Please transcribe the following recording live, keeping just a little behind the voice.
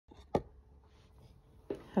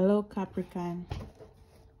Hello Capricorn,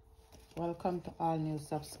 welcome to all new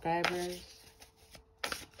subscribers.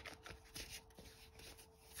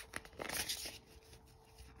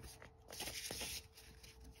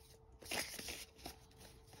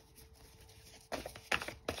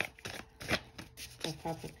 For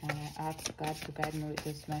Capricorn, I ask God to guide me with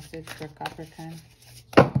this message for Capricorn.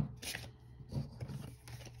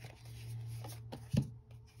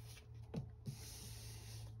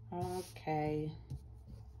 Okay,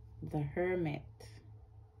 the Hermit.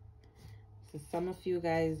 So some of you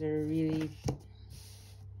guys are really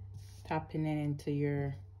tapping into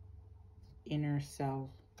your inner self.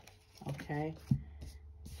 Okay,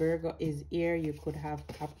 Virgo is here. You could have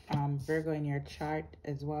Virgo in your chart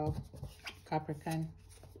as well, Capricorn.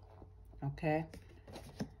 Okay,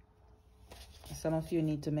 some of you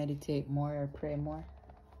need to meditate more or pray more.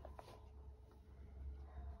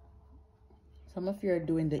 Some of you are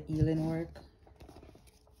doing the healing work.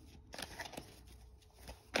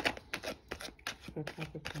 For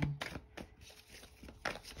Capricorn.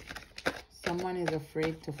 Someone is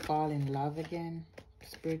afraid to fall in love again.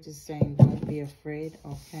 Spirit is saying don't be afraid,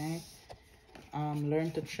 okay?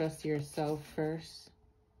 Learn to trust yourself first.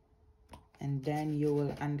 And then you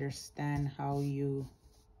will understand how you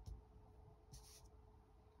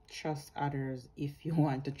trust others if you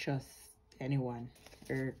want to trust anyone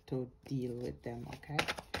or to deal with them, okay?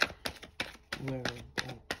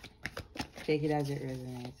 Take it as it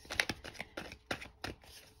resonates.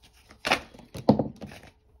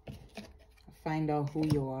 Find out who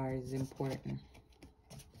you are is important.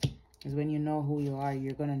 Because when you know who you are,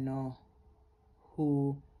 you're going to know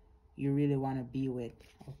who you really want to be with,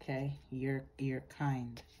 okay? Your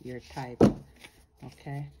kind, your type,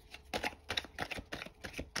 okay?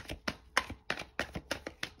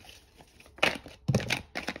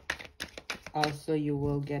 Also, you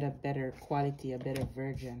will get a better quality, a better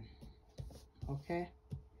virgin, okay?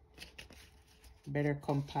 Better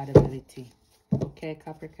compatibility, okay,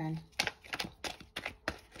 Capricorn?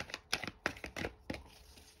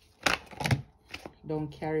 Don't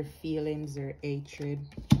carry feelings or hatred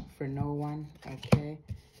for no one, okay?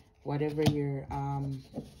 Whatever you're,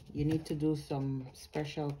 you need to do some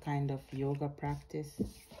special kind of yoga practice,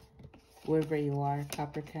 wherever you are,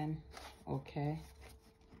 Capricorn, okay?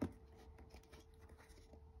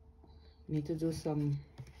 You need to do some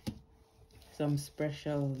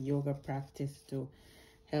special yoga practice to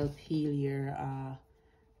help heal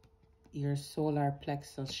your solar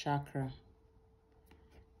plexus chakra.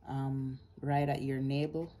 Right at your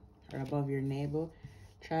navel or above your navel.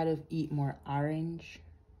 Try to eat more orange,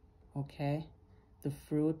 okay? The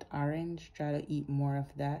fruit orange, try to eat more of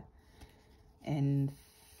that. And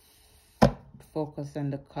focus on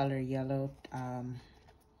the color yellow.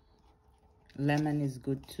 Lemon is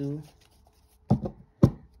good too.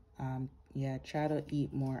 Yeah, try to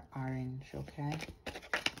eat more orange, okay?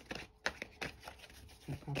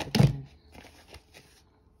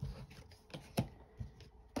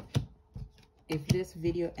 If this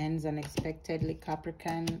video ends unexpectedly,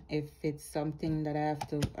 Capricorn, if it's something that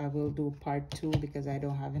I will do part 2 because I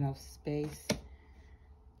don't have enough space.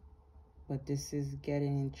 But this is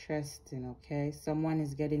getting interesting, okay? Someone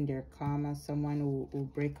is getting their karma. Someone will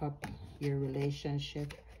break up your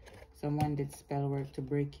relationship. Someone did spell work to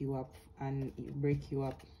break you up and break you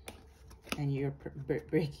and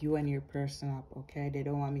your person up, okay? They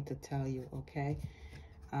don't want me to tell you, okay?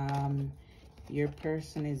 Your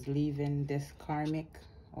person is leaving this karmic,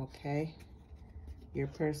 okay? Your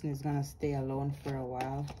person is going to stay alone for a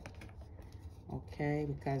while, okay?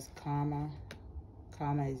 Because karma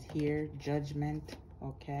is here, judgment,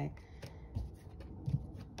 okay?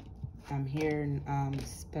 I'm hearing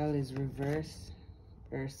spell is reversed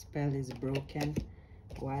or spell is broken.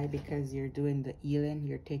 Why? Because you're doing the healing,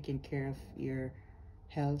 you're taking care of your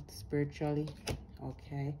health spiritually,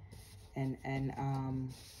 okay? And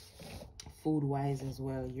food wise as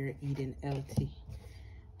well, you're eating healthy,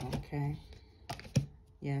 okay?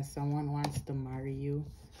 Yeah, someone wants to marry you.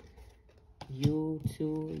 You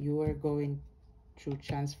too, you are going through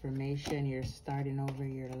transformation. You're starting over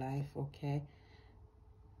your life, okay?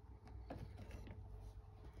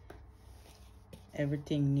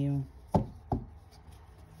 Everything new.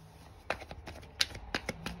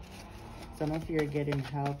 Some of you are getting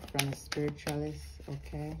help from a spiritualist,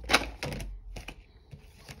 okay?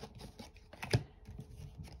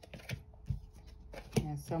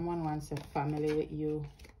 Yeah, someone wants a family with you.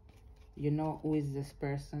 You know who is this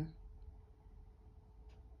person.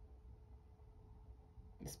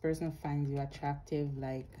 This person finds you attractive,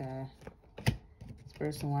 like this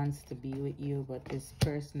person wants to be with you, but this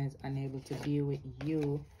person is unable to be with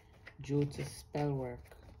you due to spell work,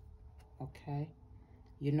 okay?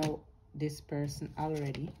 You know this person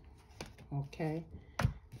already, okay?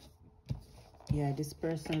 Yeah, this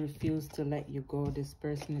person refused to let you go. This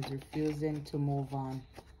person is refusing to move on,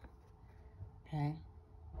 okay?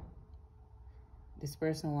 This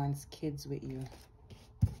person wants kids with you.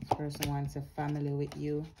 This person wants a family with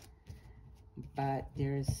you, but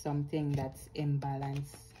there is something that's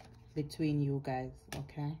imbalanced between you guys,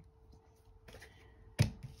 okay?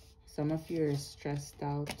 Some of you are stressed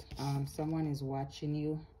out. Someone is watching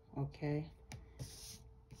you, okay?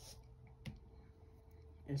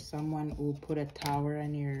 There's someone who put a tower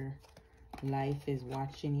on your life is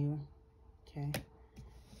watching you, okay?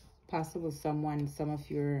 Possible some of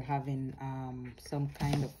you are having some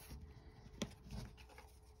kind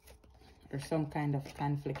of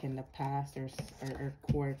conflict in the past, or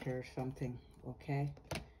court or something, okay?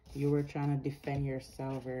 You were trying to defend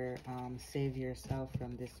yourself or save yourself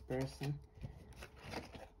from this person,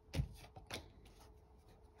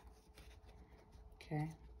 okay?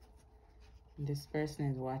 This person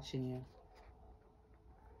is watching you.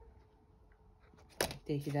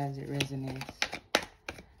 Take it as it resonates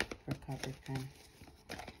for Capricorn.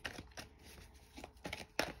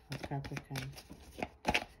 For Capricorn.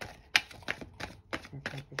 For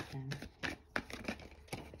Capricorn.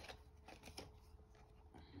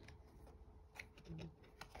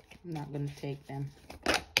 I'm not going to take them.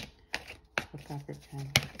 For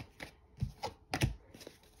Capricorn.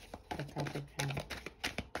 For Capricorn.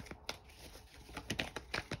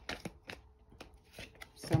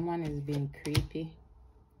 Someone is being creepy.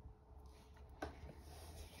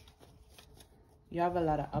 You have a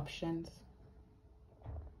lot of options.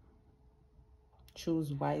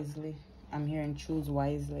 Choose wisely. I'm hearing choose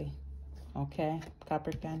wisely. Okay,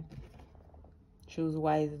 Capricorn? Choose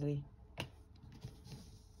wisely.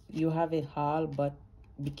 You have it all, but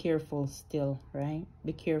be careful still, right?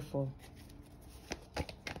 Be careful.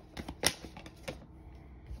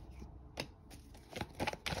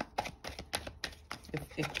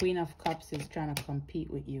 If Queen of Cups is trying to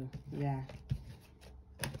compete with you, yeah.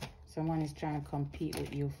 Someone is trying to compete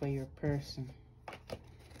with you for your person.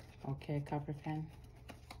 Okay, Capricorn?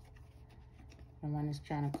 Someone is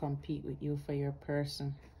trying to compete with you for your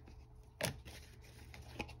person.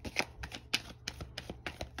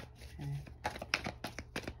 Okay.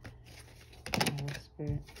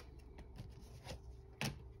 Spirit.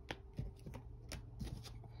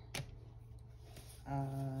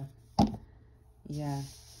 Yeah.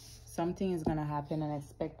 Something is going to happen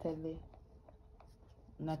unexpectedly.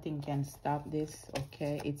 Nothing can stop this,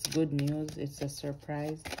 okay? It's good news. It's a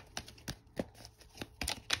surprise.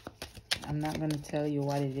 I'm not going to tell you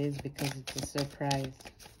what it is because it's a surprise,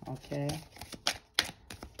 okay?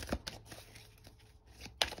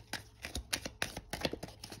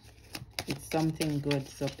 It's something good,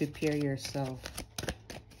 so prepare yourself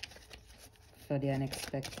for the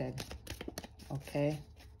unexpected, okay?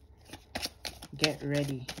 Get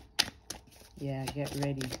ready. Yeah, get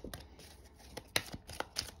ready.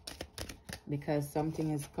 Because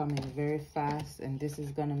something is coming very fast and this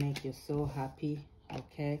is going to make you so happy,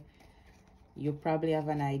 okay? You probably have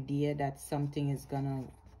an idea that something is going to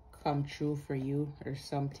come true for you, or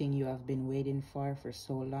something you have been waiting for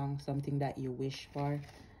so long, something that you wish for,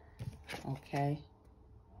 okay?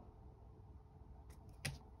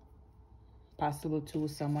 Possible too,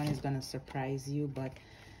 someone is going to surprise you, but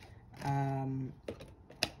I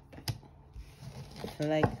feel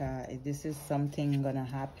like this is something gonna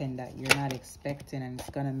happen that you're not expecting, and it's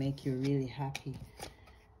gonna make you really happy,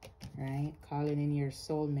 right? Calling in your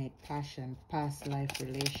soulmate, passion, past life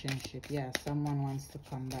relationship. Yeah, someone wants to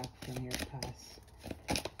come back from your past,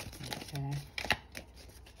 okay?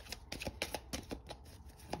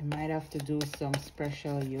 You might have to do some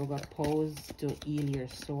special yoga pose to heal your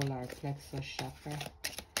solar plexus chakra,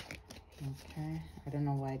 okay? I don't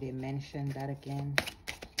know why they mentioned that again.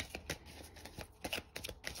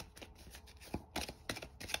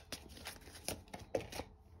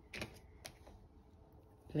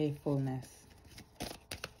 Playfulness.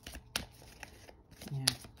 Yeah.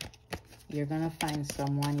 You're gonna find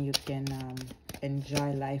someone you can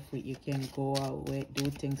enjoy life with. You can go out with, do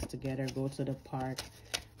things together, go to the park.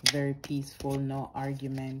 Very peaceful, no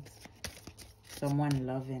arguments. Someone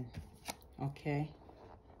loving, okay?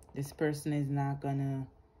 This person is not gonna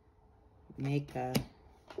make a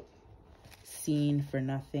scene for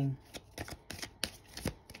nothing.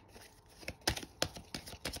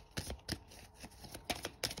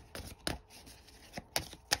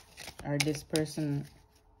 Or this person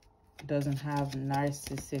doesn't have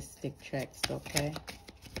narcissistic traits, okay?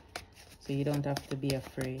 So you don't have to be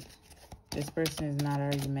afraid. This person is not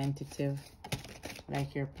argumentative,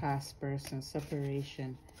 like your past person,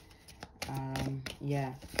 separation.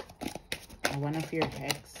 Yeah, one of your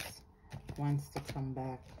ex wants to come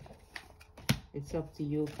back. It's up to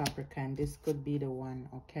you, Capricorn. This could be the one,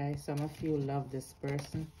 okay? Some of you love this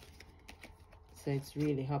person, so it's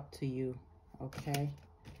really up to you, okay?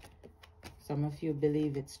 Some of you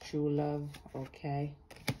believe it's true love, okay?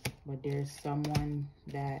 But there's someone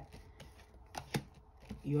that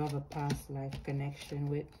you have a past life connection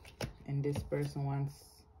with, and this person wants,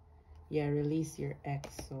 yeah, release your ex.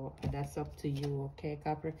 So that's up to you, okay,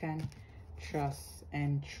 Capricorn? Trust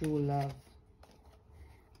and true love,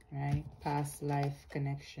 right? Past life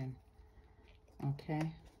connection,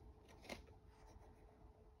 okay?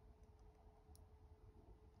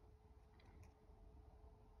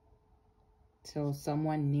 So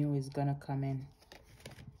someone new is gonna come in.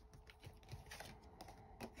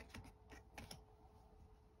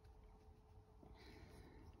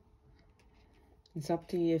 It's up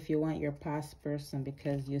to you if you want your past person,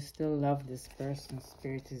 because you still love this person,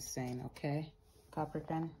 Spirit is saying, okay,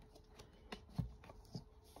 Capricorn?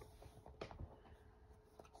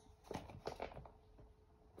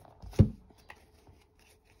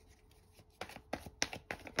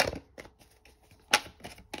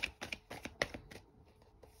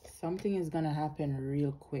 Something is going to happen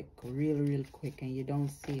real quick, real quick, and you don't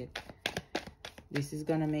see it. This is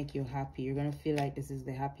going to make you happy. You're going to feel like this is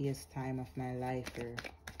the happiest time of my life, or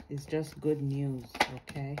it's just good news,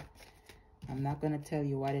 okay? I'm not going to tell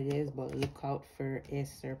you what it is, but look out for a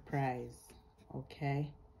surprise, okay?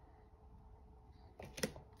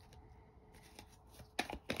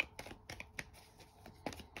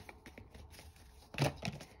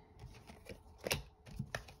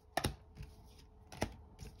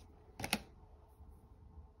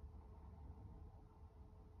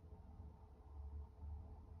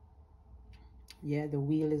 Yeah, the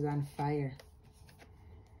wheel is on fire.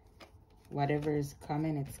 Whatever is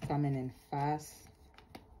coming, it's coming in fast,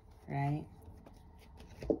 right?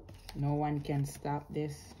 No one can stop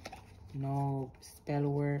this. No spell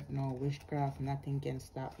work, no witchcraft, nothing can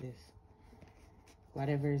stop this.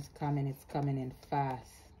 Whatever is coming, it's coming in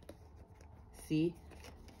fast. See?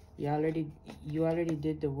 You already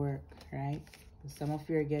did the work, right? Some of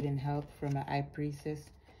you are getting help from a high priestess.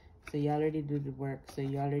 So you already did the work. So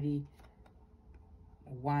you already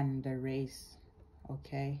won the race,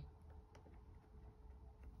 okay?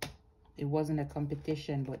 It wasn't a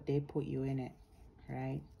competition, but they put you in it,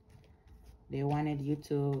 right? They wanted you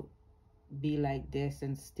to be like this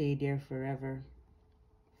and stay there forever,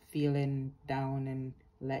 feeling down and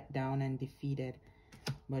let down and defeated.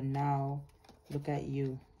 But now, look at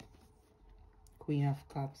you, Queen of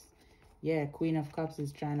Cups. Yeah, Queen of Cups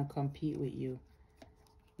is trying to compete with you.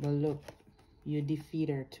 But look, you defeat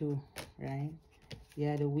her too, right?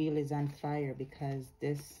 Yeah, the wheel is on fire, because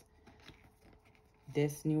this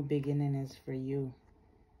new beginning is for you.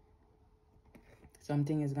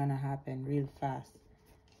 Something is going to happen real fast.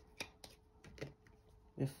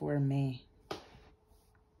 Before May.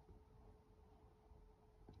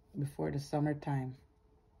 Before the summertime.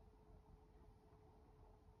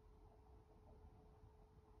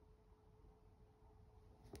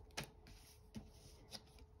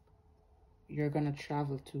 You're going to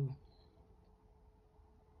travel too.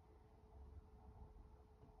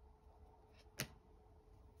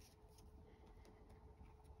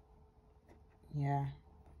 Yeah.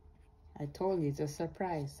 I told you, it's a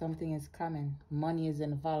surprise. Something is coming. Money is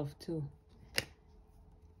involved too.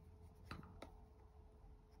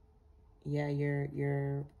 Yeah,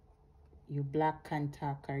 you black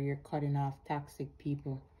contact, or you're cutting off toxic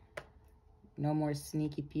people. No more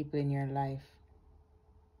sneaky people in your life.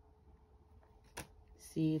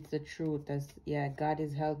 See, it's the truth. Yeah, God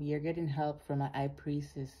is helping. You're getting help from a high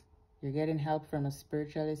priestess. You're getting help from a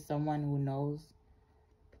spiritualist, someone who knows.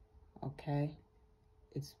 Okay?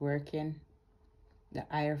 It's working. The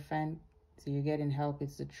Hierophant. So you're getting help.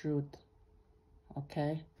 It's the truth.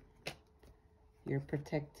 Okay? You're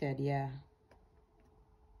protected, yeah.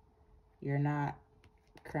 You're not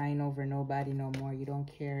crying over nobody no more. You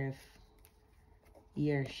don't care if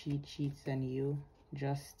he or she cheats on you.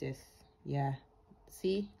 Justice, yeah.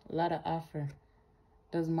 See, a lot of offer.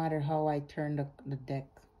 Doesn't matter how I turn the deck.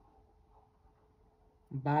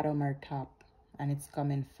 Bottom or top. And it's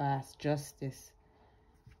coming fast. Justice.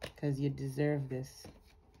 Because you deserve this.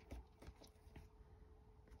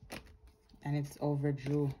 And it's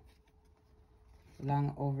overdue.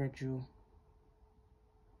 Long overdue.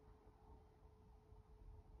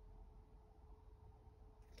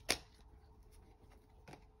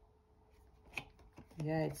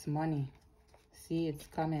 Yeah, it's money. See, it's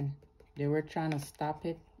coming. They were trying to stop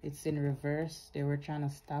it. It's in reverse. They were trying to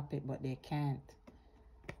stop it, but they can't.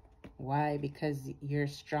 Why? Because you're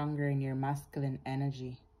stronger in your masculine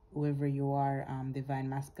energy. Whoever you are, divine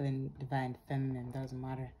masculine, divine feminine, doesn't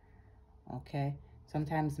matter. Okay?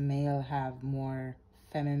 Sometimes male have more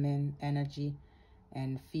feminine energy,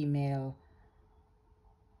 and females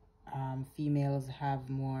have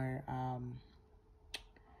more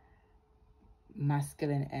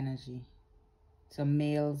masculine energy. So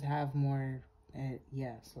males have more,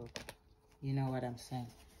 yeah, so you know what I'm saying.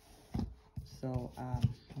 So,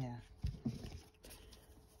 yeah.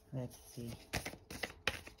 Let's see.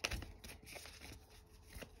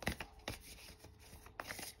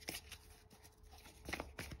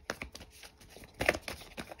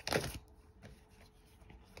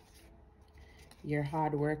 Your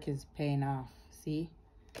hard work is paying off. See?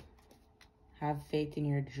 Have faith in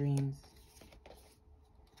your dreams.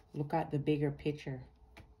 Look at the bigger picture.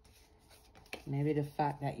 Maybe the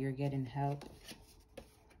fact that you're getting help.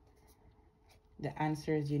 The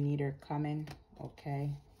answers you need are coming.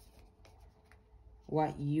 Okay?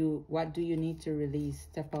 What do you need to release?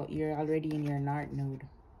 Step out. You're already in your North Node.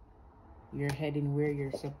 You're heading where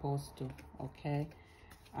you're supposed to. Okay?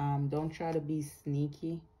 Don't try to be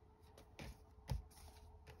sneaky.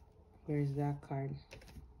 Where's that card?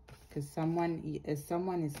 Because someone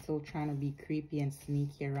is still trying to be creepy and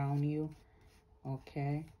sneaky around you.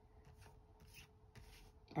 Okay?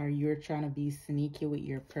 Or you're trying to be sneaky with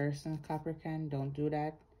your person, Capricorn. Don't do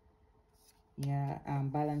that. Yeah,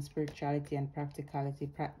 balance spirituality and practicality.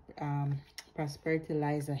 Prosperity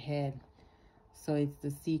lies ahead. So it's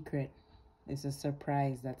the secret. It's a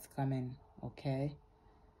surprise that's coming. Okay?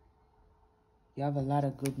 You have a lot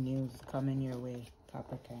of good news coming your way,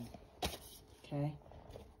 Capricorn. Okay?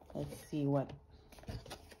 Let's see what.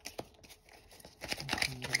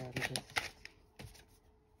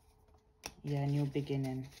 Yeah, new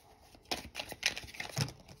beginning.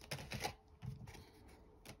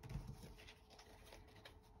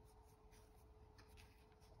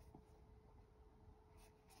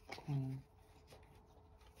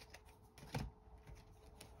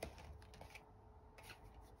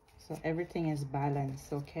 So everything is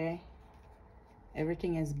balanced, okay?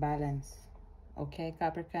 Everything is balanced. Okay,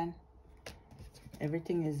 Capricorn?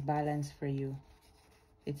 Everything is balanced for you.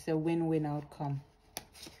 It's a win-win outcome.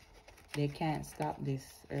 They can't stop this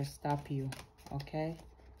or stop you, okay?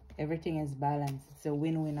 Everything is balanced. It's a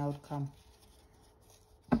win-win outcome.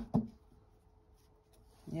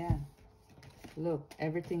 Yeah. Look,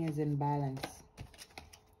 everything is in balance.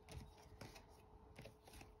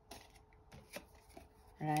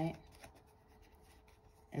 Right?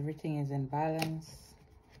 Everything is in balance.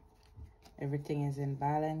 Everything is in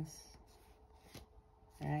balance.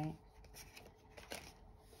 Right?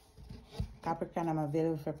 Capricorn, I'm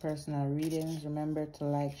available for personal readings. Remember to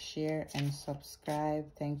like, share, and subscribe.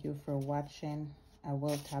 Thank you for watching. I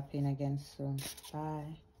will tap in again soon.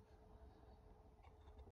 Bye.